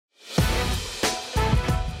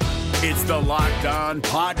It's the Locked On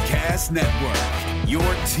Podcast Network, your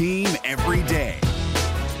team every day.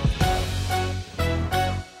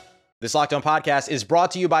 This Locked On Podcast is brought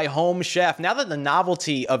to you by Home Chef. Now that the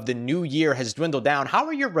novelty of the new year has dwindled down, how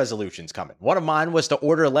are your resolutions coming? One of mine was to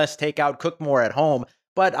order less takeout, cook more at home,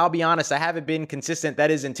 but I'll be honest, I haven't been consistent. That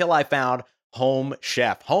is until I found Home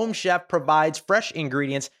Chef. Home Chef provides fresh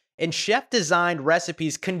ingredients and chef-designed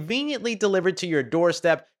recipes conveniently delivered to your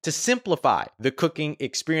doorstep to simplify the cooking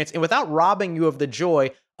experience and without robbing you of the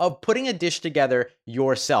joy of putting a dish together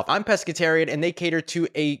yourself. I'm pescatarian and they cater to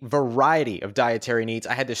a variety of dietary needs.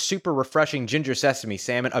 I had this super refreshing ginger sesame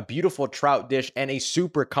salmon, a beautiful trout dish, and a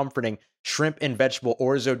super comforting shrimp and vegetable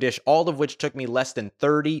orzo dish, all of which took me less than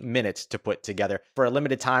 30 minutes to put together. For a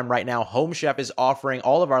limited time right now, Home Chef is offering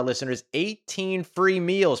all of our listeners 18 free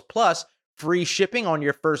meals plus free shipping on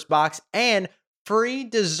your first box and free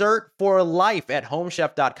dessert for life at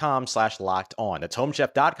homechef.com/lockedon. That's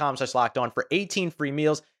homechef.com/lockedon for 18 free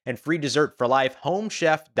meals and free dessert for life.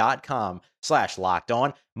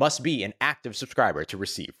 Homechef.com/lockedon. Must be an active subscriber to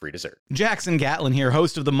receive free dessert. Jackson Gatlin here,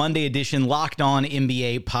 host of the Monday edition Locked On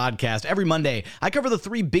NBA podcast. Every Monday, I cover the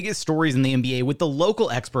three biggest stories in the NBA with the local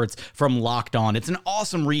experts from Locked On. It's an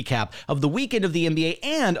awesome recap of the weekend of the NBA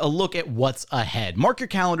and a look at what's ahead. Mark your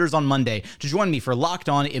calendars on Monday to join me for Locked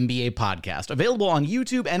On NBA podcast, available on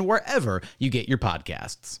YouTube and wherever you get your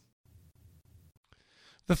podcasts.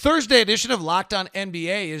 The Thursday edition of Locked On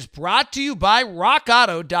NBA is brought to you by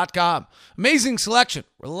RockAuto.com. Amazing selection,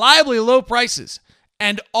 reliably low prices,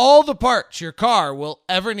 and all the parts your car will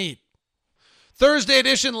ever need. Thursday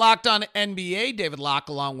edition Locked On NBA, David Locke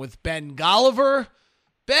along with Ben Golliver.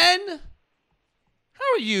 Ben, how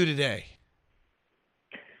are you today?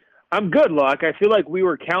 I'm good, Locke. I feel like we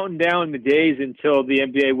were counting down the days until the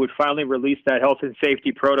NBA would finally release that health and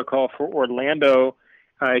safety protocol for Orlando.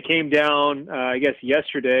 It came down, I guess,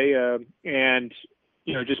 yesterday, and,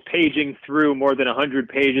 just paging through more than 100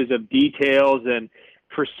 pages of details and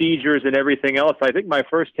procedures and everything else. I think my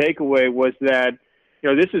first takeaway was that,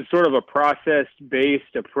 this is sort of a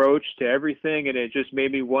process-based approach to everything, and it just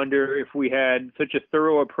made me wonder if we had such a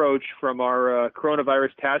thorough approach from our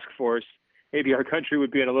coronavirus task force, maybe our country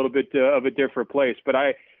would be in a little bit of a different place. But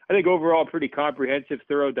I think overall, pretty comprehensive,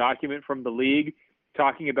 thorough document from the league,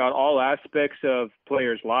 talking about all aspects of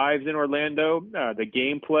players' lives in Orlando, the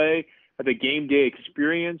gameplay, the game day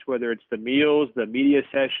experience, whether it's the meals, the media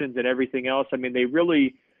sessions, and everything else. I mean, they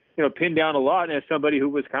really, pinned down a lot. And as somebody who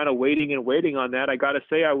was kind of waiting on that, I got to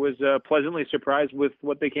say I was pleasantly surprised with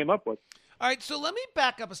what they came up with. All right, so let me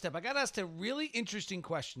back up a step. I got asked a really interesting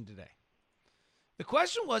question today. The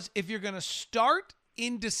question was, if you're going to start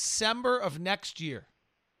in December of next year,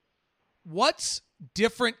 what's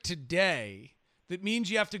different today that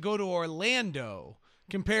means you have to go to Orlando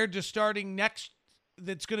compared to starting next,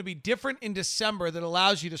 that's going to be different in December that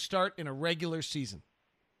allows you to start in a regular season?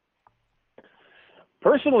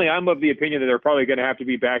 Personally, I'm of the opinion that they're probably going to have to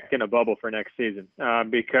be back in a bubble for next season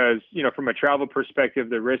because, from a travel perspective,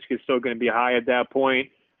 the risk is still going to be high at that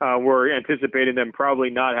point. We're anticipating them probably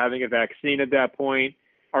not having a vaccine at that point.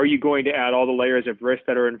 Are you going to add all the layers of risk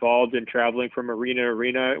that are involved in traveling from arena to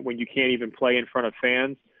arena when you can't even play in front of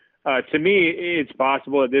fans? To me, it's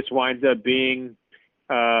possible that this winds up being,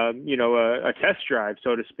 a test drive,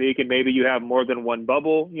 so to speak, and maybe you have more than one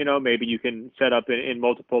bubble. Maybe you can set up in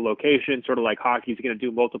multiple locations, sort of like hockey's going to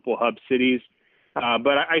do multiple hub cities.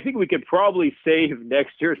 But I think we could probably save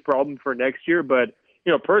next year's problem for next year. But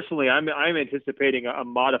personally, I'm anticipating a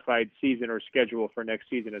modified season or schedule for next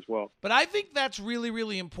season as well. But I think that's really,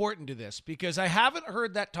 really important to this because I haven't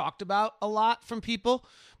heard that talked about a lot from people.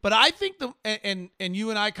 But I think and you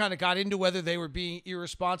and I kind of got into whether they were being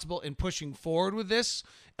irresponsible in pushing forward with this.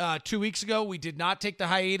 2 weeks ago, we did not take the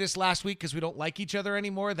hiatus last week because we don't like each other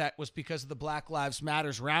anymore. That was because of the Black Lives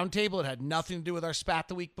Matters roundtable. It had nothing to do with our spat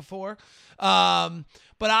the week before.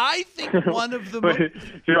 But I think one of the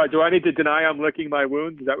do I need to deny I'm licking my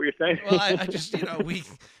wounds? Is that what you're saying? Well, I just,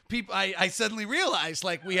 I suddenly realized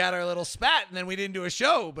like we had our little spat and then we didn't do a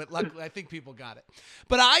show, but luckily I think people got it.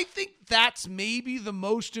 But I think that's maybe the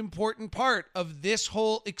most important part of this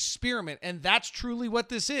whole experiment. And that's truly what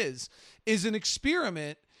this is an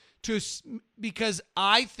experiment because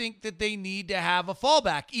I think that they need to have a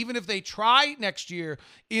fallback. Even if they try next year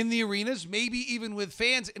in the arenas, maybe even with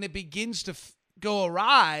fans, and it begins to go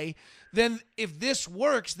awry, then if this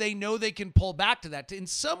works, they know they can pull back to that. In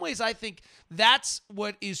some ways, I think that's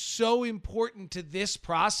what is so important to this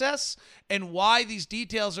process and why these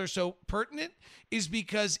details are so pertinent is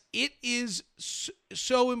because it is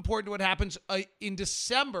so important to what happens in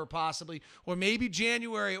December possibly, or maybe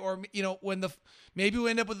January, or, when Maybe we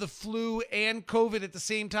end up with the flu and COVID at the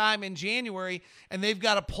same time in January, and they've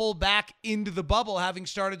got to pull back into the bubble, having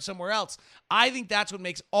started somewhere else. I think that's what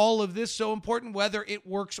makes all of this so important, whether it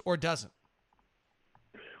works or doesn't.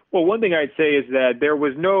 Well, one thing I'd say is that there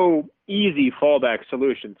was no easy fallback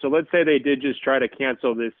solution. So let's say they did just try to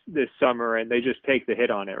cancel this summer and they just take the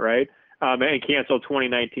hit on it, right? And cancel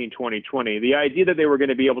 2019-2020. The idea that they were going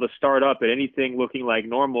to be able to start up at anything looking like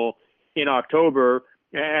normal in October,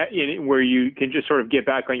 where you can just sort of get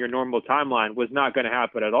back on your normal timeline, was not going to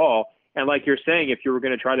happen at all. And like you're saying, if you were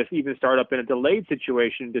going to try to even start up in a delayed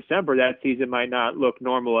situation in December, that season might not look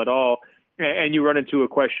normal at all. And you run into a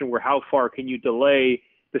question where how far can you delay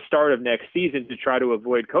the start of next season to try to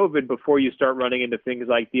avoid COVID before you start running into things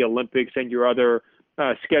like the Olympics and your other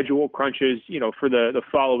schedule crunches, for the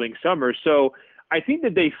following summer. So I think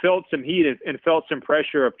that they felt some heat and felt some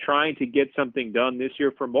pressure of trying to get something done this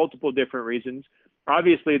year for multiple different reasons.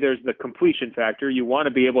 Obviously, there's the completion factor. You want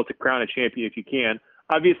to be able to crown a champion if you can.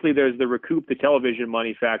 Obviously, there's the recoup the television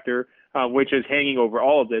money factor, which is hanging over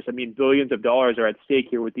all of this. I mean, billions of dollars are at stake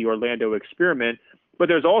here with the Orlando experiment. But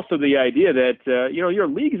there's also the idea that, your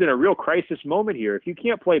league's in a real crisis moment here. If you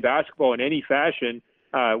can't play basketball in any fashion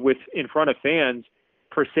in front of fans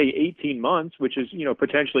for, say, 18 months, which is,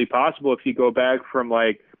 potentially possible if you go back from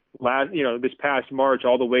this past March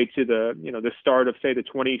all the way to the start of, say, the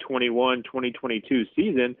 2021-2022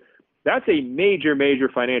 season, that's a major, major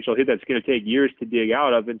financial hit that's going to take years to dig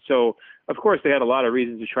out of. And so, of course, they had a lot of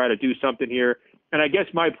reasons to try to do something here. And I guess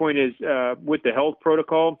my point is with the health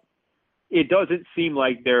protocol, it doesn't seem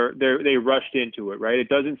like they rushed into it, right? It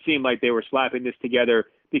doesn't seem like they were slapping this together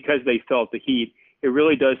because they felt the heat. It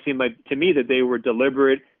really does seem like, to me, that they were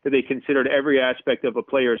deliberate, that they considered every aspect of a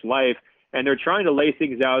player's life, and they're trying to lay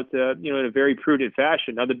things out, in a very prudent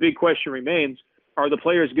fashion. Now, the big question remains, are the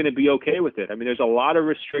players going to be okay with it? I mean, there's a lot of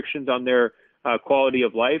restrictions on their quality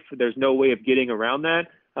of life. There's no way of getting around that.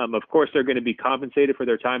 Of course, they're going to be compensated for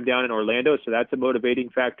their time down in Orlando, so that's a motivating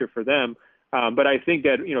factor for them. But I think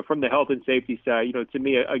that, from the health and safety side, to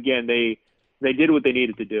me, again, they did what they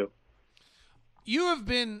needed to do. You have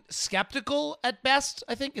been skeptical at best,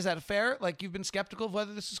 I think. Is that fair? Like, you've been skeptical of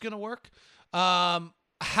whether this is going to work.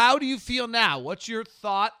 How do you feel now? What's your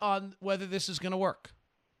thought on whether this is going to work?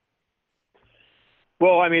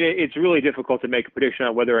 Well, I mean, it's really difficult to make a prediction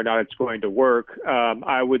on whether or not it's going to work.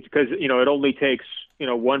 Because it only takes,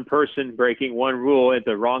 one person breaking one rule at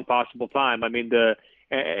the wrong possible time. I mean, the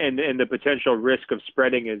potential risk of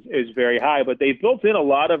spreading is very high, but they've built in a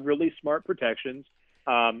lot of really smart protections.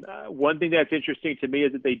 One thing that's interesting to me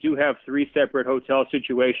is that they do have 3 separate hotel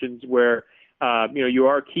situations where, you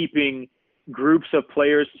are keeping groups of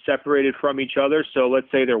players separated from each other. So let's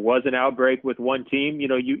say there was an outbreak with one team,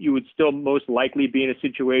 you would still most likely be in a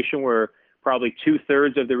situation where probably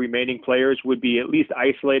 2/3 of the remaining players would be at least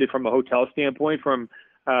isolated from a hotel standpoint from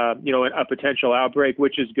a potential outbreak,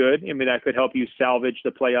 which is good. I mean, that could help you salvage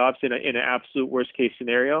the playoffs in an absolute worst case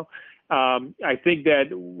scenario. I think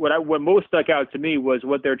that what most stuck out to me was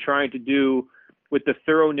what they're trying to do with the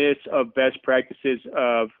thoroughness of best practices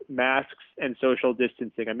of masks and social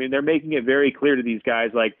distancing. I mean, they're making it very clear to these guys,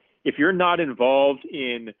 like, if you're not involved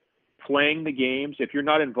in playing the games, if you're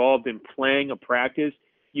not involved in playing a practice,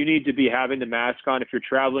 you need to be having the mask on. If you're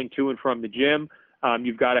traveling to and from the gym,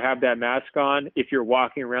 you've got to have that mask on. If you're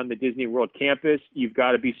walking around the Disney World campus, you've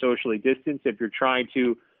got to be socially distanced. If you're trying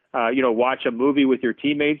to, watch a movie with your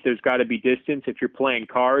teammates, there's got to be distance. If you're playing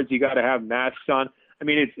cards, you got to have masks on. I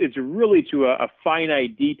mean, it's really to a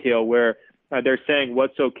finite detail where they're saying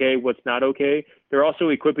what's okay, what's not okay. They're also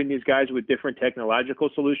equipping these guys with different technological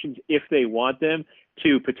solutions if they want them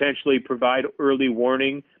to potentially provide early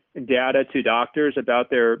warning data to doctors about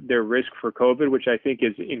their risk for COVID, which I think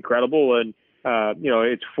is incredible. And,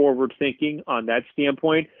 it's forward thinking on that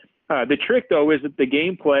standpoint. The trick, though, is that the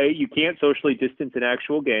gameplay, you can't socially distance an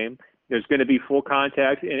actual game. There's going to be full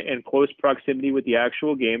contact and close proximity with the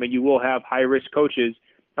actual game, and you will have high-risk coaches,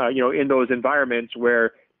 in those environments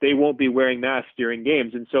where they won't be wearing masks during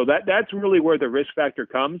games. And so that's really where the risk factor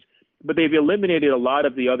comes. But they've eliminated a lot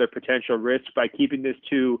of the other potential risks by keeping this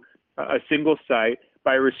to a single site,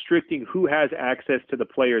 by restricting who has access to the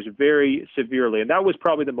players very severely. And that was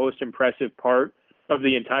probably the most impressive part of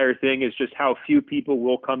the entire thing, is just how few people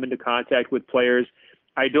will come into contact with players.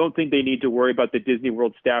 I don't think they need to worry about the Disney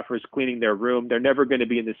World staffers cleaning their room. They're never going to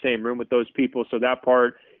be in the same room with those people. So that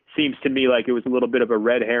part seems to me like it was a little bit of a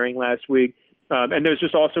red herring last week. And there's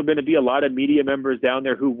just also going to be a lot of media members down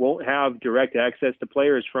there who won't have direct access to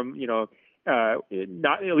players from,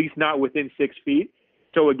 not within 6 feet.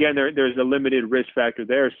 So again, there's a limited risk factor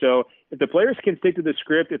there. So if the players can stick to the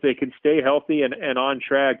script, if they can stay healthy and on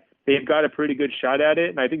track, they've got a pretty good shot at it.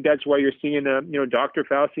 And I think that's why you're seeing, Dr.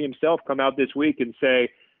 Fauci himself come out this week and say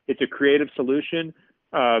it's a creative solution.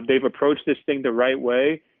 They've approached this thing the right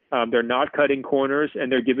way. They're not cutting corners,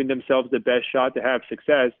 and they're giving themselves the best shot to have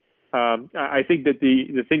success. I think that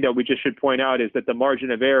the thing that we just should point out is that the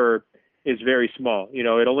margin of error is very small.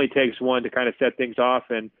 It only takes one to kind of set things off,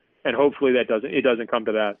 and hopefully it doesn't come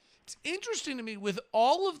to that. It's interesting to me with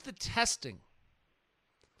all of the testing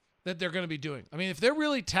that they're going to be doing. I mean, if they're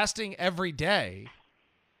really testing every day,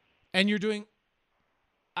 and you're doing,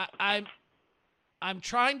 I'm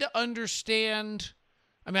trying to understand.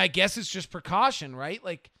 I mean, I guess it's just precaution, right?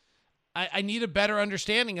 Like, I need a better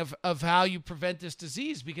understanding of how you prevent this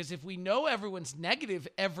disease, because if we know everyone's negative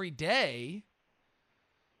every day,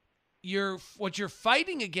 what you're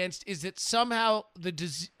fighting against is that somehow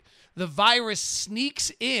the virus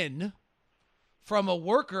sneaks in from a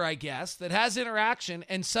worker, I guess, that has interaction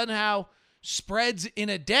and somehow spreads in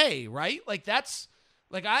a day, right? Like, that's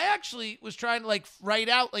like, I actually was trying to like write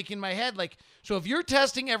out like in my head, like, so if you're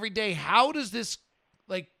testing every day, how does this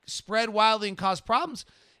like spread wildly and cause problems?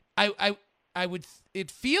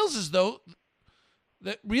 It feels as though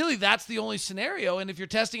that really that's the only scenario. And if you're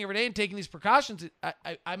testing every day and taking these precautions,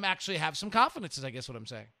 I'm actually have some confidence, is I guess what I'm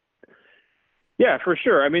saying. Yeah, for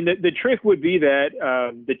sure. I mean, the trick would be that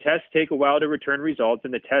the tests take a while to return results,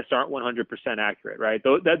 and the tests aren't 100% accurate, right?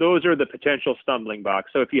 Those are the potential stumbling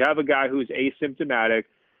blocks. So if you have a guy who's asymptomatic,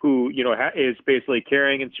 who is basically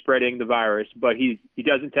carrying and spreading the virus, but he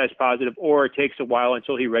doesn't test positive, or it takes a while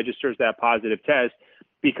until he registers that positive test,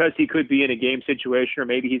 because he could be in a game situation, or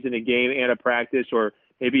maybe he's in a game and a practice, or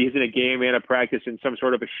maybe he's in a game and a practice in some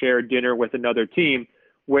sort of a shared dinner with another team,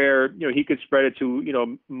 where he could spread it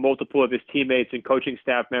to multiple of his teammates and coaching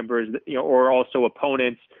staff members, or also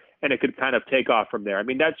opponents, and it could kind of take off from there. I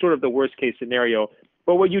mean, that's sort of the worst case scenario.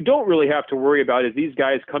 But what you don't really have to worry about is these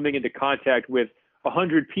guys coming into contact with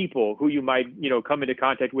 100 people who you might come into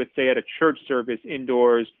contact with, say, at a church service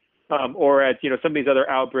indoors, or at some of these other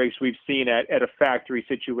outbreaks we've seen at a factory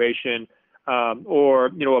situation, or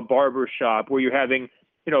a barber shop, where you're having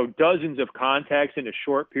dozens of contacts in a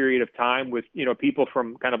short period of time with people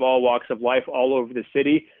from kind of all walks of life all over the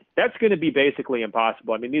city. That's going to be basically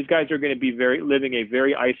impossible. I mean, these guys are going to be living a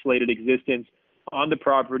very isolated existence on the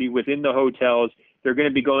property within the hotels. They're going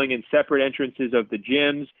to be going in separate entrances of the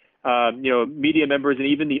gyms. Media members and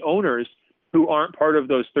even the owners who aren't part of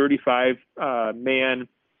those 35 man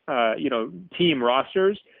team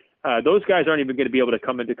rosters, those guys aren't even going to be able to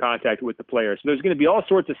come into contact with the players. So there's going to be all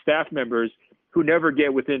sorts of staff members who never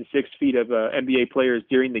get within 6 feet of NBA players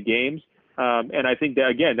during the games. And I think that,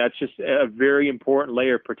 again, that's just a very important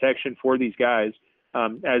layer of protection for these guys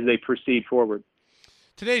as they proceed forward.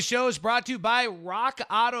 Today's show is brought to you by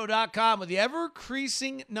RockAuto.com. With the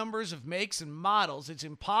ever-increasing numbers of makes and models, it's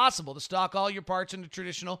impossible to stock all your parts in a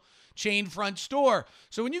traditional chain front store.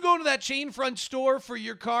 So when you go to that chain front store for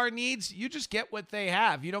your car needs, you just get what they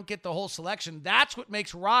have. You don't get the whole selection. That's what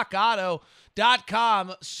makes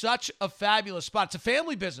RockAuto.com such a fabulous spot. It's a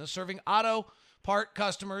family business serving auto part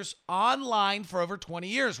customers online for over 20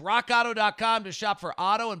 years. RockAuto.com to shop for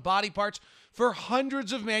auto and body parts for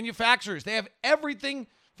hundreds of manufacturers. They have everything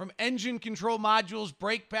from engine control modules,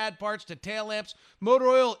 brake pad parts, to tail lamps, motor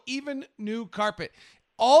oil, even new carpet.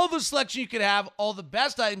 All the selection you could have, all the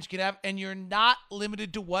best items you could have, and you're not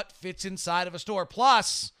limited to what fits inside of a store.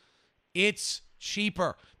 Plus, it's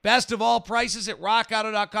cheaper. Best of all, prices at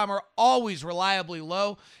rockauto.com are always reliably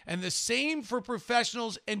low, and the same for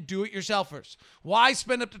professionals and do-it-yourselfers. Why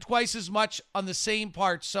spend up to twice as much on the same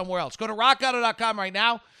parts somewhere else? Go to rockauto.com right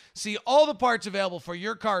now. See all the parts available for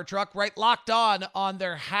your car or truck, right? Locked on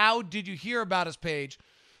their How Did You Hear About Us page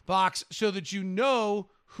box, so that you know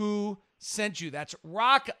who sent you. That's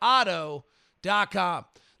rockauto.com.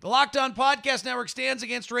 The Locked On Podcast Network stands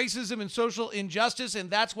against racism and social injustice, and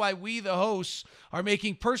that's why we, the hosts, are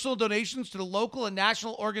making personal donations to the local and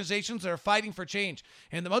national organizations that are fighting for change.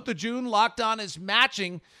 In the month of June, Locked On is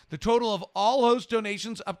matching the total of all host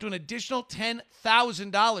donations up to an additional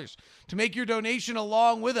 $10,000. To make your donation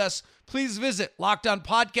along with us, please visit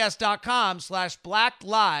LockedOnPodcast.com/Black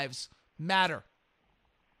Lives Matter.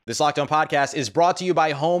 This Locked On Podcast is brought to you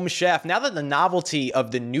by Home Chef. Now that the novelty of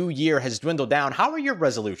the new year has dwindled down, how are your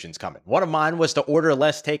resolutions coming? One of mine was to order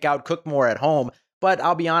less takeout, cook more at home, but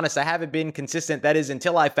I'll be honest, I haven't been consistent. That is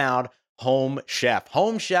until I found Home Chef.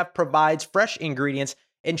 Home Chef provides fresh ingredients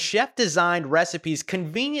and chef-designed recipes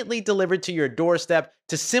conveniently delivered to your doorstep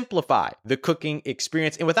to simplify the cooking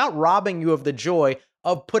experience and without robbing you of the joy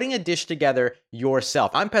of putting a dish together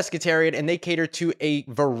yourself. I'm pescatarian, and they cater to a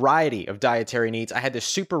variety of dietary needs. I had this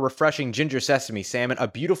super refreshing ginger sesame salmon, a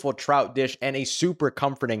beautiful trout dish, and a super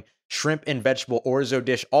comforting shrimp and vegetable orzo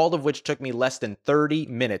dish, all of which took me less than 30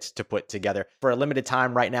 minutes to put together. For a limited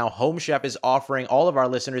time right now, Home Chef is offering all of our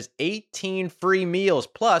listeners 18 free meals,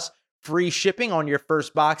 plus free shipping on your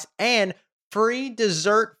first box, and free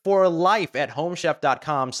dessert for life at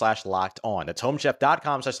homechef.com/lockedon. That's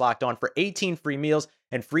homechef.com/lockedon for 18 free meals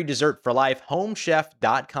and free dessert for life.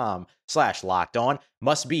 Homechef.com/lockedon.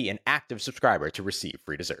 Must be an active subscriber to receive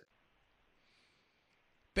free dessert.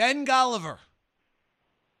 Ben Golliver,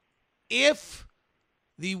 if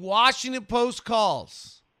the Washington Post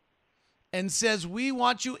calls and says, we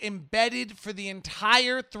want you embedded for the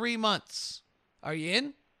entire 3 months, are you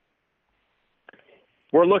in?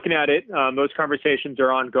 We're looking at it. Those conversations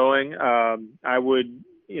are ongoing. I would,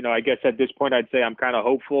 I guess at this point, I'd say I'm kind of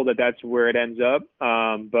hopeful that that's where it ends up.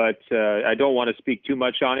 But I don't want to speak too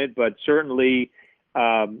much on it. But certainly,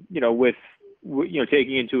 with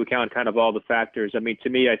taking into account kind of all the factors. I mean, to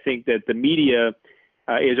me, I think that the media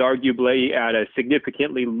is arguably at a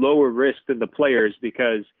significantly lower risk than the players,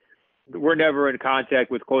 because we're never in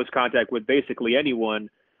close contact with basically anyone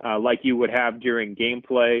like you would have during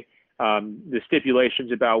gameplay. The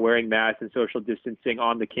stipulations about wearing masks and social distancing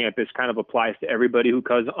on the campus kind of applies to everybody who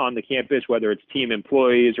comes on the campus, whether it's team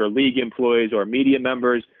employees or league employees or media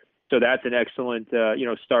members. So that's an excellent,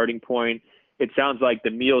 starting point. It sounds like the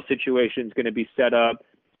meal situation is going to be set up.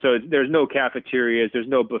 So there's no cafeterias, there's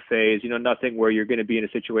no buffets, nothing where you're going to be in a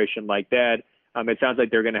situation like that. It sounds like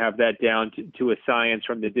they're going to have that down to a science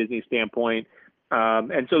from the Disney standpoint.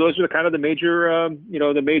 And so those are kind of the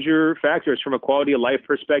major factors from a quality of life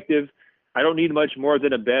perspective. I don't need much more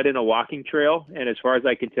than a bed and a walking trail. And as far as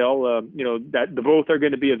I can tell, that the both are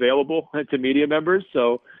going to be available to media members.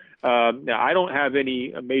 So I don't have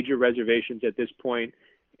any major reservations at this point.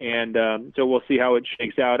 And so we'll see how it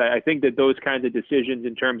shakes out. I think that those kinds of decisions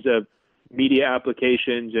in terms of media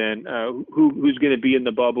applications and who's going to be in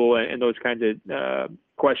the bubble and those kinds of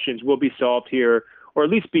questions will be solved here, or at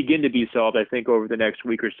least begin to be solved, I think, over the next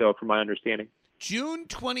week or so, from my understanding. June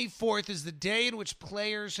 24th is the day in which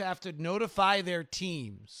players have to notify their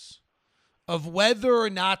teams of whether or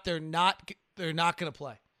not they're not going to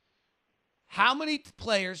play. How many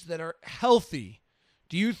players that are healthy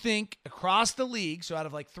do you think across the league, so out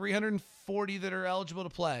of like 340 that are eligible to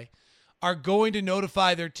play, are going to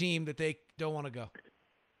notify their team that they don't want to go?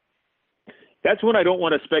 That's one I don't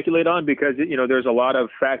want to speculate on, because, there's a lot of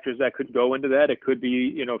factors that could go into that. It could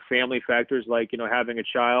be, family factors like, having a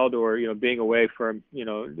child, or, being away from,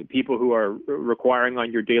 people who are requiring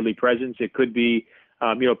on your daily presence. It could be,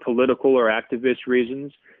 political or activist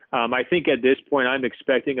reasons. I think at this point, I'm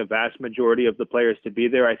expecting a vast majority of the players to be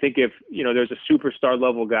there. I think if, there's a superstar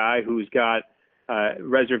level guy who's got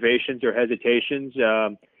reservations or hesitations,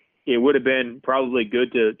 it would have been probably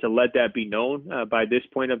good to let that be known by this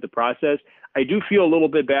point of the process. I do feel a little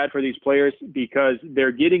bit bad for these players, because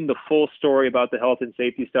they're getting the full story about the health and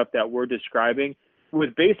safety stuff that we're describing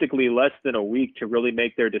with basically less than a week to really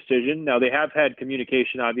make their decision. Now, they have had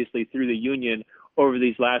communication, obviously, through the union over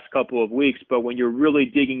these last couple of weeks, but when you're really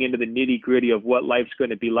digging into the nitty-gritty of what life's going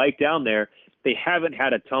to be like down there, they haven't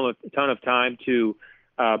had a ton of time to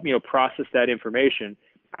process that information.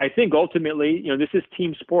 I think ultimately, this is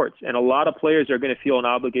team sports, and a lot of players are going to feel an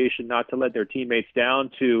obligation not to let their teammates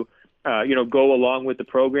down, to go along with the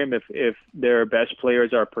program if their best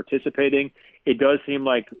players are participating. It does seem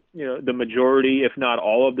like, the majority, if not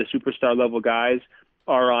all of the superstar level guys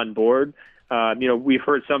are on board. We've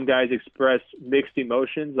heard some guys express mixed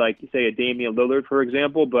emotions, like say a Damian Lillard, for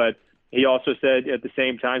example, but he also said at the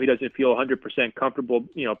same time he doesn't feel 100% comfortable,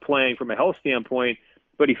 playing from a health standpoint,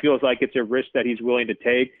 but he feels like it's a risk that he's willing to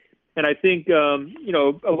take. And I think,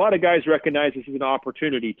 a lot of guys recognize this as an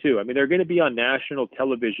opportunity too. I mean, they're going to be on national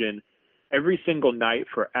television every single night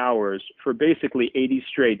for hours for basically 80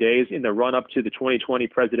 straight days in the run up to the 2020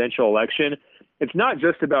 presidential election. It's not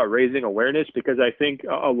just about raising awareness, because I think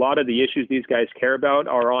a lot of the issues these guys care about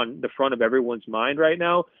are on the front of everyone's mind right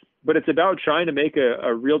now, but it's about trying to make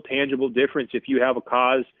a real tangible difference. If you have a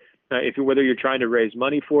cause, whether you're trying to raise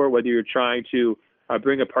money for, whether you're trying to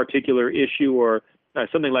bring a particular issue, or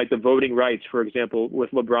something like the voting rights, for example, with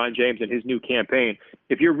LeBron James and his new campaign.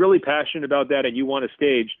 If you're really passionate about that and you want a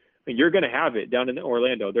stage, you're going to have it down in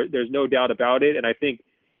Orlando. There's no doubt about it. And I think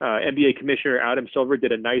NBA Commissioner Adam Silver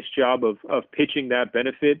did a nice job of pitching that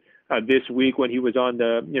benefit this week when he was on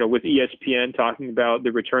with ESPN talking about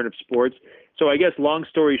the return of sports. So I guess long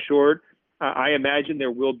story short, I imagine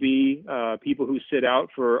there will be people who sit out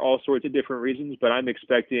for all sorts of different reasons, but I'm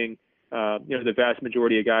expecting the vast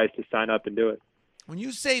majority of guys to sign up and do it. When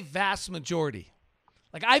you say vast majority,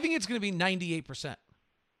 like I think it's going to be 98%,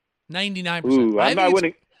 99%. Ooh, I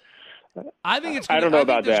don't know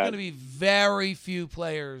about there's that. going to be very few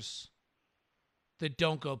players that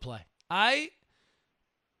don't go play. I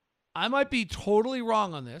might be totally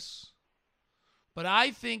wrong on this, but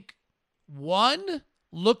I think, one,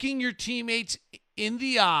 looking your teammates in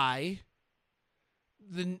the eye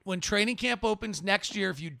when training camp opens next year,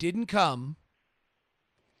 if you didn't come,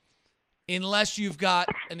 unless you've got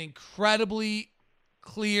an incredibly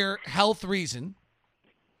clear health reason,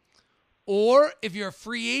 or if you're a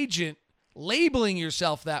free agent, labeling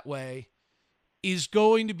yourself that way is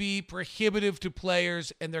going to be prohibitive to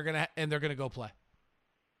players, and they're gonna go play.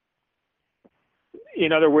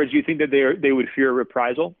 In other words, you think that they would fear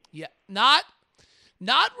reprisal? Yeah, not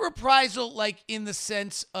reprisal, like in the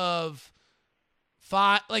sense of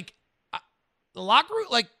the locker room.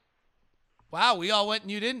 Like, wow, we all went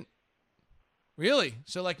and you didn't. Really?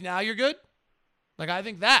 So like now you're good? Like I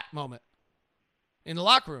think that moment in the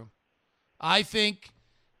locker room. I think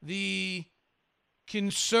the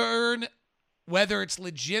concern, whether it's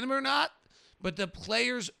legitimate or not, but the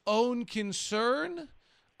player's own concern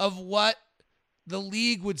of what the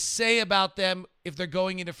league would say about them if they're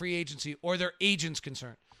going into free agency, or their agent's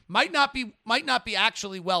concern, might not be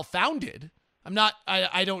actually well founded.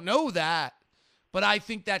 I don't know that, but I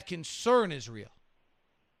think that concern is real.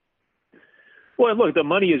 Well, look, the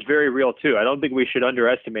money is very real too. I don't think we should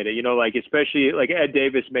underestimate it. Especially like Ed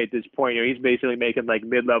Davis made this point. He's basically making like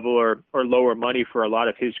mid-level or lower money for a lot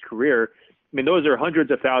of his career. I mean, those are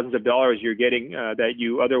hundreds of thousands of dollars you're getting that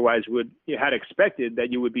you otherwise had expected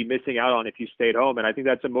that you would be missing out on if you stayed home. And I think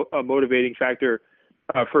that's a motivating factor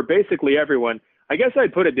for basically everyone. I guess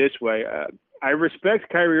I'd put it this way. I respect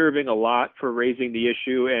Kyrie Irving a lot for raising the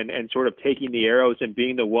issue and sort of taking the arrows and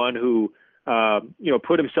being the one who,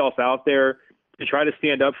 put himself out there to try to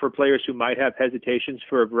stand up for players who might have hesitations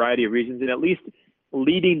for a variety of reasons, and at least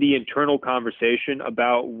leading the internal conversation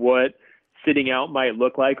about what sitting out might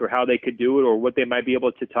look like, or how they could do it, or what they might be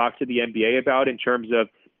able to talk to the NBA about in terms of,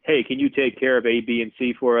 hey, can you take care of A, B, and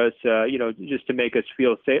C for us, just to make us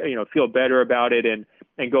feel better about it and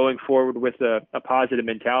going forward with a positive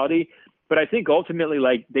mentality. But I think ultimately,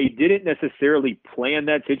 like, they didn't necessarily plan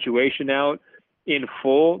that situation out in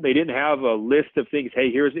full. They didn't have a list of things. Hey,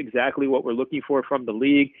 here's exactly what we're looking for from the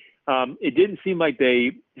league. It didn't seem like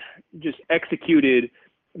they just executed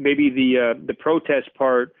maybe the protest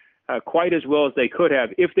part quite as well as they could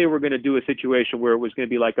have if they were going to do a situation where it was going to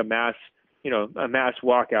be like a mass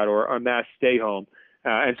walkout or a mass stay home.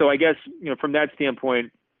 And so I guess, from that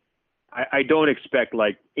standpoint, I don't expect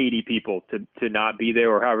like 80 people to not be there,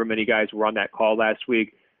 or however many guys were on that call last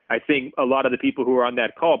week. I think a lot of the people who are on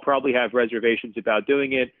that call probably have reservations about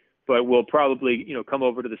doing it, but will probably, come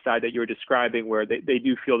over to the side that you're describing, where they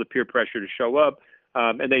do feel the peer pressure to show up.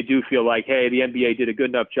 And they do feel like, hey, the NBA did a good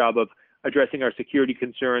enough job of addressing our security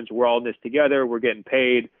concerns. We're all in this together. We're getting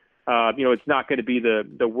paid. It's not going to be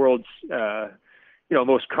the world's,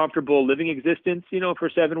 most comfortable living existence, for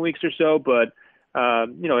 7 weeks or so, but,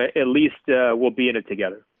 at least we'll be in it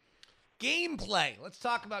together. Gameplay. Let's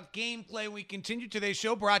talk about gameplay. We continue today's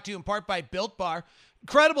show, brought to you in part by Built Bar.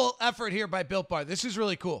 Incredible effort here by Built Bar. This is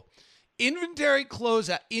really cool. Inventory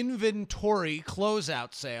closeout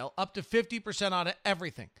sale, up to 50% on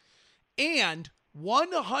everything. And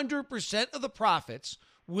 100% of the profits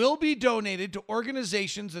will be donated to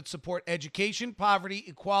organizations that support education, poverty,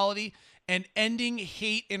 equality, and ending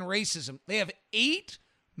hate and racism. They have 8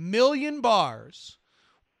 million bars.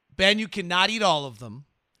 Ben, you cannot eat all of them.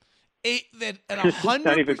 100%,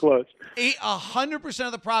 not even close. 100%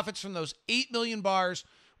 of the profits from those 8 million bars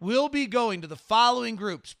will be going to the following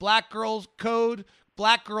groups: Black Girls Code,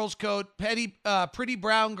 Pretty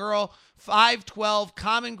Brown Girl, 512,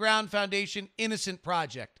 Common Ground Foundation, Innocent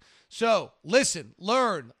Project. So listen,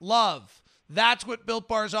 learn, love. That's what Built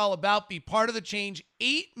Bar is all about. Be part of the change.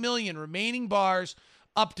 8 million remaining bars,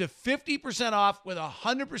 up to 50% off, with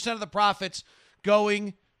 100% of the profits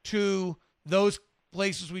going to those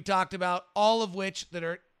places we talked about, all of which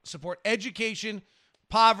that support education,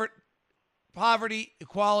 poverty,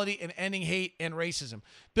 equality, and ending hate and racism.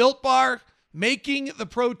 Built Bar, making the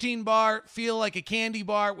protein bar feel like a candy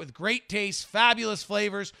bar with great taste, fabulous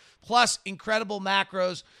flavors, plus incredible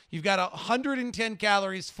macros. You've got 110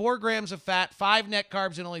 calories, 4 grams of fat, 5 net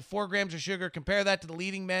carbs, and only 4 grams of sugar. Compare that to the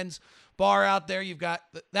leading men's bar out there. You've got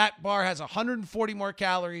that bar has 140 more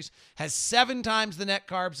calories, has 7 times the net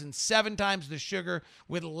carbs and 7 times the sugar,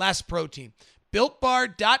 with less protein.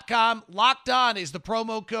 BuiltBar.com. Locked On is the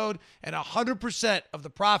promo code, and 100% of the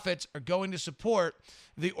profits are going to support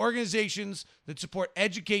the organizations that support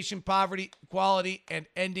education, poverty, equality, and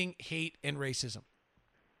ending hate and racism.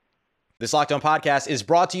 This Locked On podcast is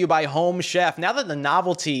brought to you by Home Chef. Now that the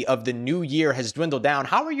novelty of the new year has dwindled down,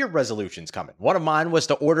 how are your resolutions coming? One of mine was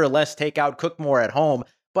to order less takeout, cook more at home,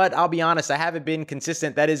 but I'll be honest, I haven't been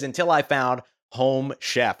consistent. That is until I found Home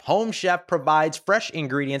Chef. Home Chef provides fresh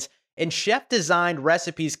ingredients and chef-designed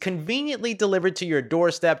recipes conveniently delivered to your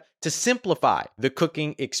doorstep to simplify the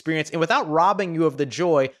cooking experience and without robbing you of the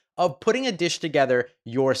joy of putting a dish together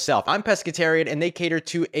yourself. I'm pescatarian, and they cater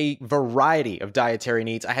to a variety of dietary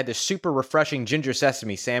needs. I had this super refreshing ginger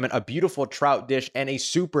sesame salmon, a beautiful trout dish, and a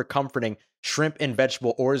super comforting shrimp and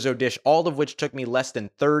vegetable orzo dish, all of which took me less than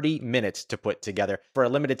 30 minutes to put together. For a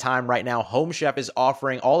limited time right now, Home Chef is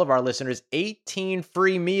offering all of our listeners 18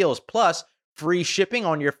 free meals, plus free shipping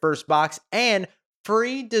on your first box and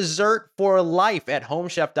free dessert for life at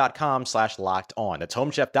homechef.com/lockedon. That's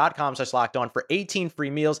homechef.com/lockedon for 18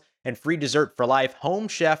 free meals and free dessert for life.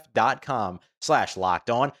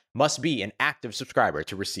 Homechef.com/lockedon. Must be an active subscriber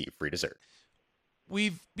to receive free dessert.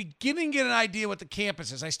 We've beginning to get an idea what the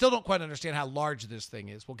campus is. I still don't quite understand how large this thing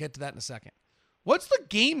is. We'll get to that in a second. What's the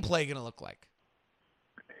gameplay going to look like?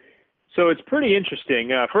 So it's pretty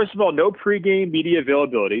interesting. First of all, no pregame media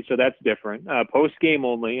availability, so that's different. Postgame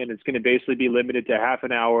only, and it's going to basically be limited to half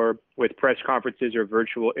an hour with press conferences or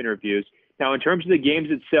virtual interviews. Now, in terms of the games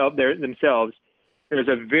themselves, there's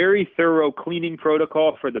a very thorough cleaning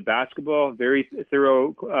protocol for the basketball, very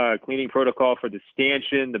thorough cleaning protocol for the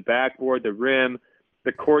stanchion, the backboard, the rim,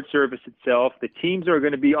 the court surface itself. The teams are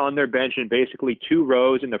going to be on their bench in basically two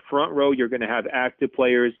rows. In the front row, you're going to have active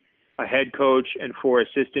players, a head coach, and four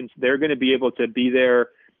assistants. They're going to be able to be there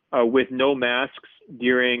with no masks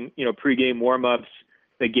during, pregame warmups,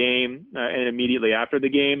 the game, and immediately after the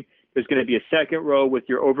game. There's going to be a second row with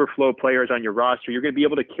your overflow players on your roster. You're going to be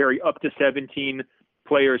able to carry up to 17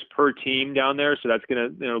 players per team down there, so that's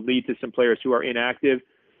going to lead to some players who are inactive.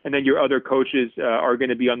 And then your other coaches are going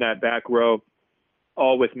to be on that back row,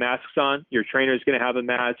 all with masks on. Your trainer is going to have a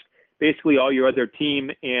mask. Basically, all your other team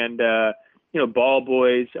and ball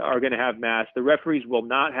boys are going to have masks. The referees will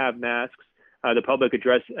not have masks. The public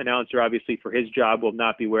address announcer, obviously, for his job, will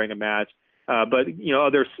not be wearing a mask. But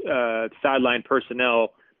other sideline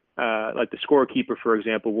personnel, like the scorekeeper, for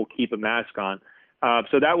example, will keep a mask on.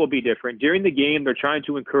 So that will be different. During the game, they're trying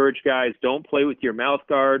to encourage guys, don't play with your mouth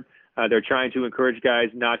guard. They're trying to encourage guys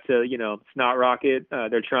not to, snot rocket.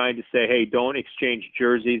 They're trying to say, hey, don't exchange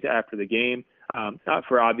jerseys after the game, not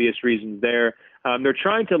for obvious reasons there. They're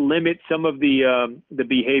trying to limit some of the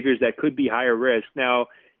behaviors that could be higher risk. Now,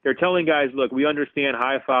 they're telling guys, look, we understand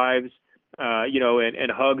high fives,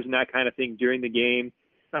 and hugs and that kind of thing during the game.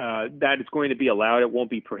 That is going to be allowed. It won't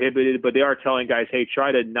be prohibited. But they are telling guys, hey,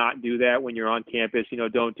 try to not do that when you're on campus.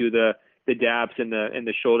 Don't do the dabs and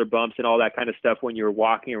the shoulder bumps and all that kind of stuff when you're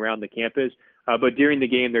walking around the campus. But during the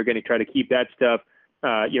game, they're going to try to keep that stuff,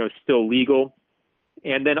 still legal.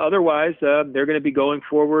 And then otherwise, they're going to be going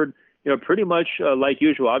forward, pretty much like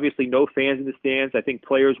usual. Obviously, no fans in the stands. I think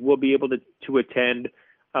players will be able to attend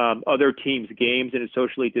other teams' games in a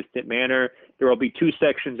socially distant manner. There will be two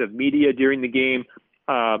sections of media during the game.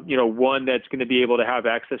 One that's going to be able to have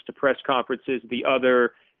access to press conferences. The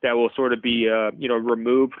other that will sort of be,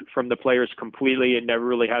 removed from the players completely and never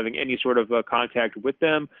really having any sort of contact with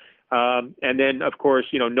them. And then, of course,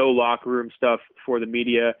 no locker room stuff for the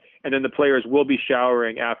media. And then the players will be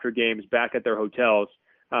showering after games back at their hotels.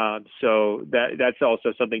 So that's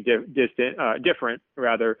also something different,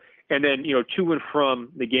 rather. And then, to and from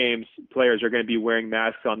the games, players are going to be wearing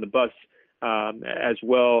masks on the bus as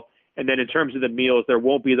well. And then in terms of the meals, there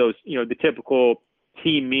won't be those, the typical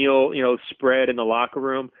team meal, spread in the locker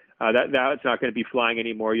room. That's not going to be flying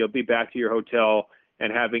anymore. You'll be back to your hotel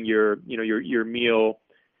and having your meal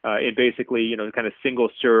in basically, kind of single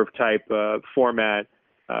serve type format,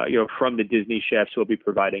 from the Disney chefs who will be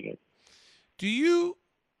providing it. Do you?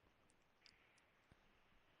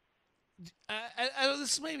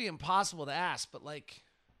 This may be impossible to ask, but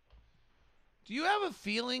do you have a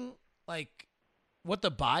feeling what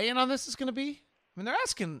the buy-in on this is going to be? I mean, they're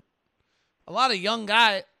asking a lot of young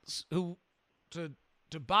guys who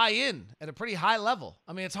to buy in at a pretty high level.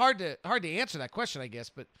 I mean, it's hard to answer that question, I guess,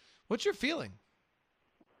 but what's your feeling?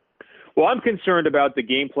 Well, I'm concerned about the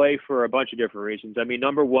gameplay for a bunch of different reasons. I mean,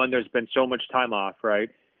 number one, there's been so much time off, right?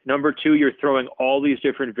 Number two, you're throwing all these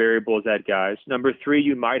different variables at guys. Number three,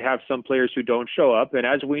 you might have some players who don't show up. And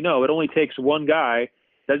as we know, it only takes one guy.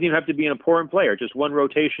 Doesn't even have to be an important player, just one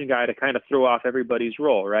rotation guy to kind of throw off everybody's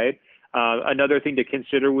role, right? Another thing to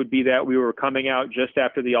consider would be that we were coming out just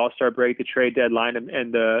after the All-Star break, the trade deadline,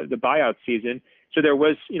 and the buyout season. So there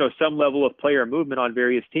was, some level of player movement on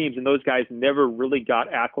various teams, and those guys never really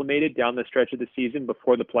got acclimated down the stretch of the season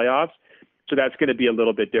before the playoffs. So that's going to be a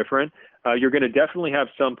little bit different. You're going to definitely have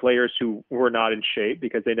some players who were not in shape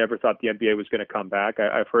because they never thought the NBA was going to come back.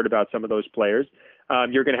 I've heard about some of those players.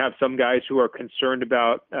 You're going to have some guys who are concerned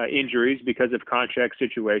about injuries because of contract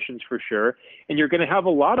situations for sure. And you're going to have a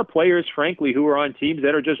lot of players, frankly, who are on teams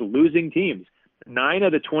that are just losing teams. 9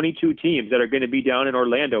 of the 22 teams that are going to be down in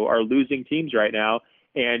Orlando are losing teams right now.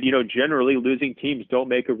 And, generally losing teams don't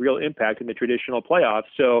make a real impact in the traditional playoffs.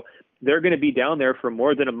 So they're going to be down there for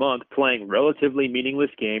more than a month playing relatively meaningless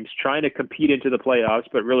games, trying to compete into the playoffs,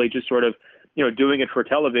 but really just sort of, doing it for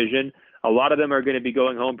television. A lot of them are going to be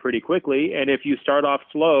going home pretty quickly. And if you start off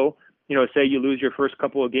slow, say you lose your first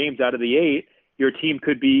couple of games out of the 8, your team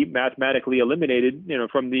could be mathematically eliminated,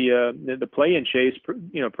 from the play-in chase,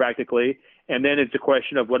 practically. And then it's a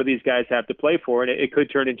question of what do these guys have to play for? And it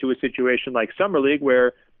could turn into a situation like Summer League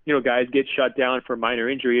where, guys get shut down for minor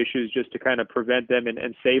injury issues just to kind of prevent them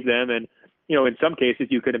and save them. And, in some cases,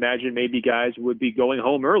 you could imagine maybe guys would be going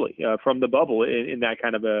home early from the bubble in that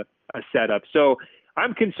kind of a setup. So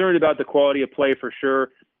I'm concerned about the quality of play for sure.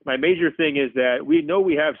 My major thing is that we know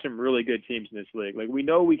we have some really good teams in this league. Like we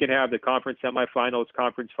know we can have the conference semifinals,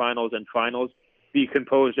 conference finals, and finals be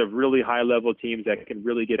composed of really high-level teams that can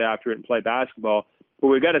really get after it and play basketball. But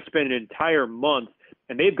we've got to spend an entire month,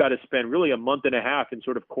 and they've got to spend really a month and a half in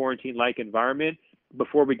sort of quarantine-like environment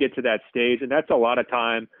before we get to that stage. And that's a lot of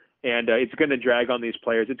time, and it's going to drag on these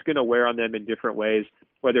players. It's going to wear on them in different ways,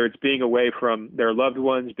 whether it's being away from their loved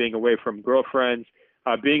ones, being away from girlfriends,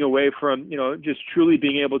 being away from, just truly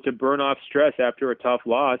being able to burn off stress after a tough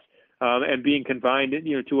loss, and being confined,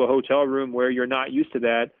 to a hotel room where you're not used to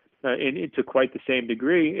that. To quite the same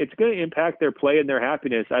degree, it's going to impact their play and their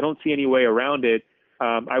happiness. I don't see any way around it.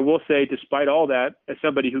 I will say, despite all that, as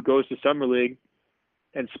somebody who goes to Summer League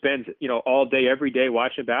and spends, all day, every day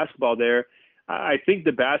watching basketball there, I think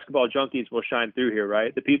the basketball junkies will shine through here,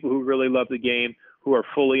 right? The people who really love the game, who are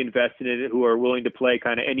fully invested in it, who are willing to play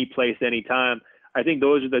kind of any place, anytime. I think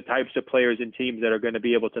those are the types of players and teams that are going to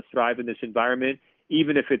be able to thrive in this environment,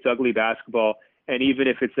 even if it's ugly basketball. And even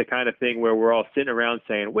if it's the kind of thing where we're all sitting around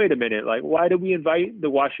saying, wait a minute, like, why did we invite the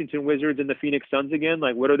Washington Wizards and the Phoenix Suns again?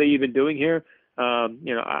 Like, what are they even doing here?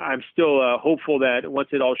 I'm still hopeful that once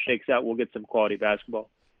it all shakes out, we'll get some quality basketball.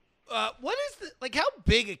 What is how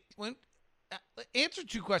big, answer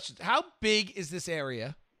 2 questions. How big is this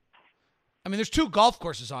area? I mean, there's 2 golf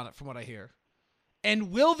courses on it from what I hear.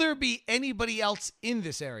 And will there be anybody else in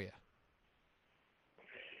this area?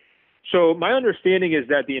 So my understanding is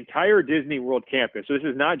that the entire Disney World campus, so this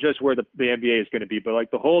is not just where the NBA is going to be, but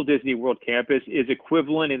like the whole Disney World campus is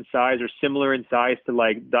equivalent in size or similar in size to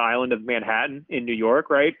like the island of Manhattan in New York,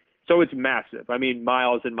 right? So it's massive. I mean,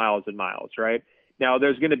 miles and miles and miles, right? Now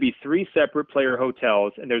there's going to be 3 separate player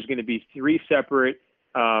hotels, and there's going to be 3 separate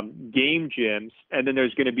game gyms, and then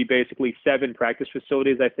there's going to be basically 7 practice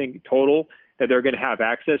facilities, I think, total that they're going to have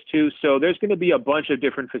access to. So there's going to be a bunch of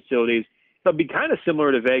different facilities. It'll be kind of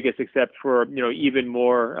similar to Vegas, except for, even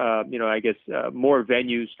more, more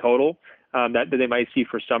venues total that they might see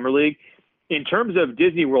for Summer League. In terms of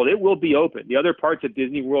Disney World, it will be open. The other parts of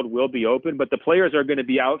Disney World will be open, but the players are going to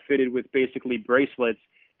be outfitted with basically bracelets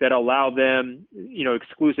that allow them,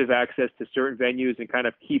 exclusive access to certain venues and kind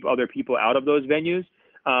of keep other people out of those venues.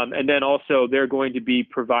 And then also they're going to be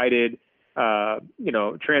provided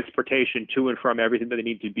transportation to and from everything that they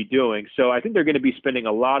need to be doing. So I think they're going to be spending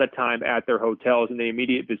a lot of time at their hotels in the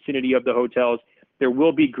immediate vicinity of the hotels. There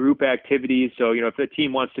will be group activities. So, if a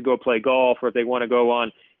team wants to go play golf or if they want to go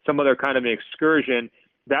on some other kind of an excursion,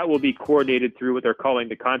 that will be coordinated through what they're calling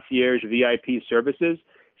the concierge VIP services.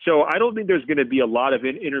 So I don't think there's going to be a lot of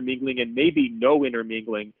intermingling and maybe no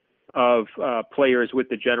intermingling of players with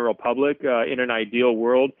the general public in an ideal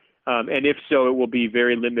world. And if so, it will be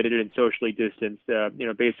very limited and socially distanced,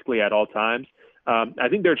 basically at all times. I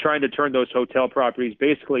think they're trying to turn those hotel properties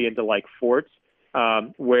basically into like forts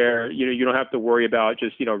where, you don't have to worry about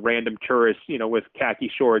just, random tourists, with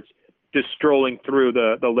khaki shorts just strolling through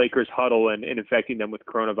the Lakers huddle and infecting them with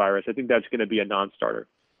coronavirus. I think that's going to be a non-starter.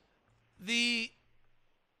 The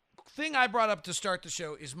thing I brought up to start the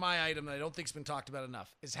show is my item that I don't think has been talked about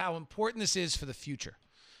enough, is how important this is for the future,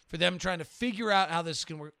 for them trying to figure out how this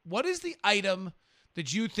can work. What is the item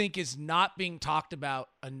that you think is not being talked about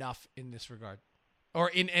enough in this regard, or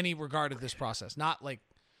in any regard of this process? Not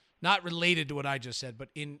related to what I just said, but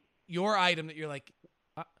in your item that you're like,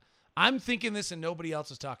 I'm thinking this and nobody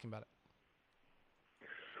else is talking about it.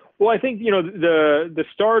 Well, I think, the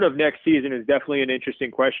start of next season is definitely an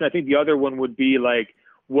interesting question. I think the other one would be like,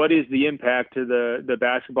 what is the impact to the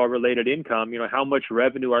basketball related income? How much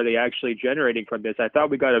revenue are they actually generating from this? I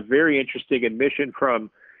thought we got a very interesting admission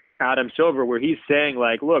from Adam Silver where he's saying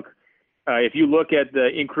like, look, if you look at the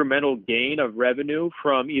incremental gain of revenue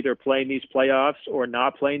from either playing these playoffs or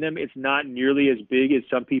not playing them, it's not nearly as big as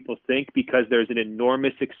some people think because there's an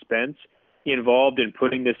enormous expense involved in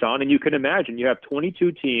putting this on. And you can imagine you have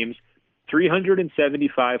 22 teams,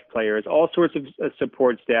 375 players, all sorts of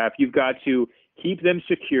support staff. You've got to keep them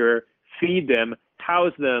secure, feed them,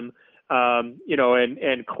 house them,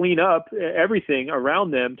 and clean up everything around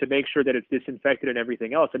them to make sure that it's disinfected and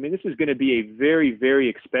everything else. I mean, this is going to be a very, very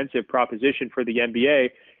expensive proposition for the NBA.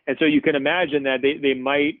 And so you can imagine that they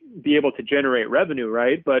might be able to generate revenue,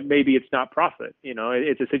 right? But maybe it's not profit.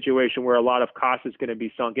 It's a situation where a lot of cost is going to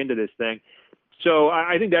be sunk into this thing. So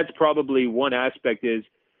I think that's probably one aspect is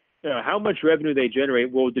how much revenue they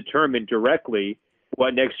generate will determine directly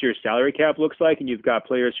what next year's salary cap looks like. And you've got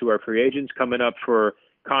players who are free agents coming up for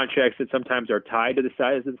contracts that sometimes are tied to the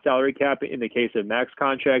size of the salary cap. In the case of max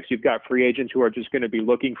contracts, you've got free agents who are just going to be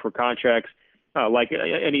looking for contracts like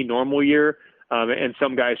any normal year. And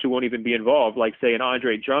some guys who won't even be involved, like say an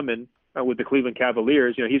Andre Drummond with the Cleveland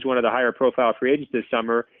Cavaliers. He's one of the higher profile free agents this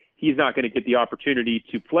summer. He's not going to get the opportunity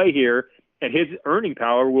to play here. And his earning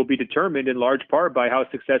power will be determined in large part by how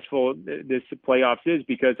successful this playoffs is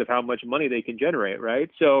because of how much money they can generate, right?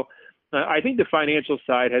 So I think the financial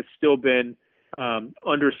side has still been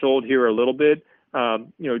undersold here a little bit,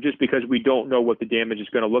 just because we don't know what the damage is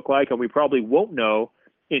going to look like. And we probably won't know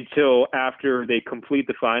until after they complete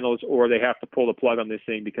the finals or they have to pull the plug on this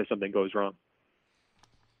thing because something goes wrong.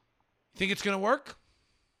 Think it's going to work?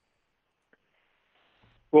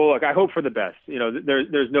 Well, look, I hope for the best.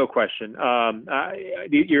 There's no question.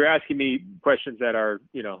 You're asking me questions that are,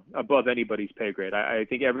 above anybody's pay grade. I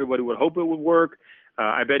think everybody would hope it would work.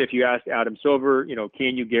 I bet if you asked Adam Silver,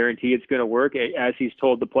 can you guarantee it's going to work? As he's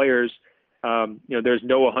told the players, there's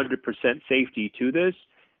no 100% safety to this.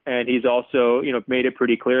 And he's also, made it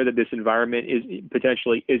pretty clear that this environment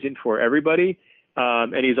potentially isn't for everybody.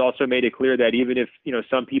 And he's also made it clear that even if,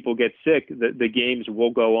 some people get sick, the games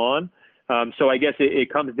will go on. So I guess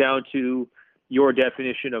it comes down to your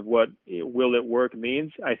definition of what will it work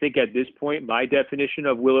means. I think at this point, my definition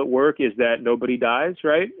of will it work is that nobody dies,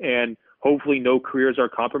 right? And hopefully no careers are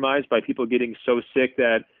compromised by people getting so sick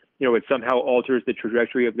that, it somehow alters the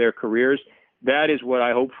trajectory of their careers. That is what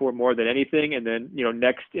I hope for more than anything. And then,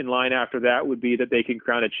 next in line after that would be that they can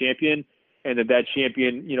crown a champion and that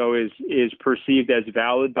champion, is perceived as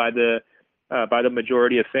valid by the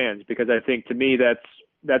majority of fans. Because I think to me,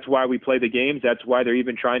 that's why we play the games. That's why they're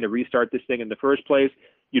even trying to restart this thing in the first place.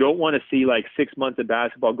 You don't want to see like 6 months of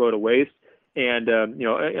basketball go to waste. And, in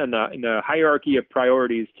the hierarchy of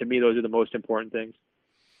priorities, to me, those are the most important things.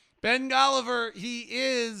 Ben Golliver, he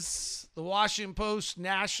is the Washington Post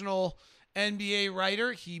national NBA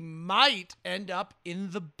writer. He might end up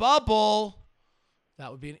in the bubble.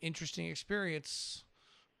 That would be an interesting experience.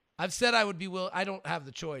 I've said I would be willing. I don't have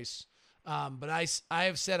the choice. But I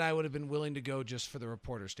have said I would have been willing to go just for the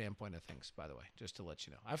reporter standpoint of things, by the way, just to let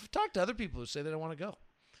you know. I've talked to other people who say they don't want to go.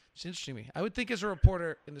 It's interesting to me. I would think as a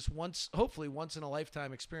reporter in this hopefully once in a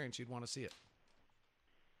lifetime experience, you'd want to see it.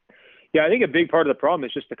 Yeah, I think a big part of the problem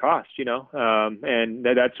is just the cost, and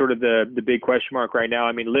that's sort of the big question mark right now.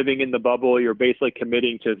 I mean, living in the bubble, you're basically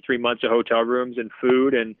committing to 3 months of hotel rooms and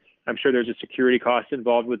food, and I'm sure there's a security cost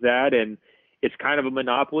involved with that. And it's kind of a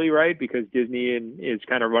monopoly, right? Because Disney is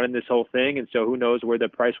kind of running this whole thing. And so who knows where the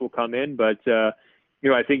price will come in. But,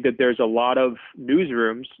 I think that there's a lot of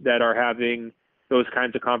newsrooms that are having those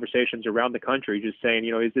kinds of conversations around the country, just saying,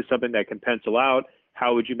 is this something that can pencil out?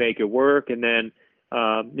 How would you make it work? And then,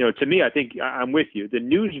 to me, I think I'm with you. The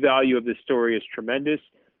news value of this story is tremendous.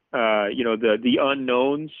 The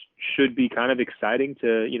unknowns should be kind of exciting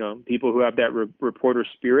to, people who have that reporter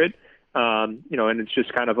spirit. And it's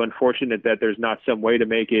just kind of unfortunate that there's not some way to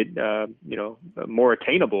make it, more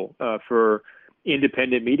attainable for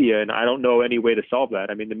independent media. And I don't know any way to solve that.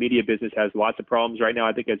 I mean, the media business has lots of problems right now,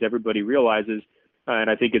 I think, as everybody realizes. And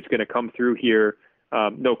I think it's going to come through here,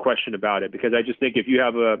 no question about it. Because I just think if you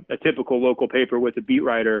have a typical local paper with a beat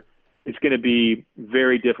writer, it's going to be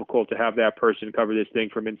very difficult to have that person cover this thing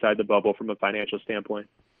from inside the bubble from a financial standpoint.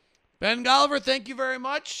 Ben Golliver, thank you very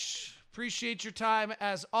much. Appreciate your time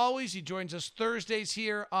as always. He joins us Thursdays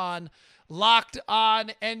here on Locked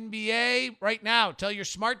On NBA. Right now, tell your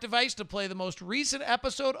smart device to play the most recent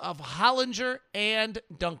episode of Hollinger and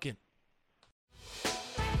Duncan.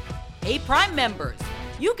 Hey, Prime members,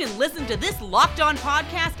 you can listen to this Locked On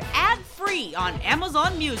podcast ad-free free on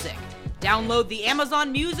Amazon Music. Download the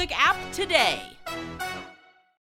Amazon Music app today.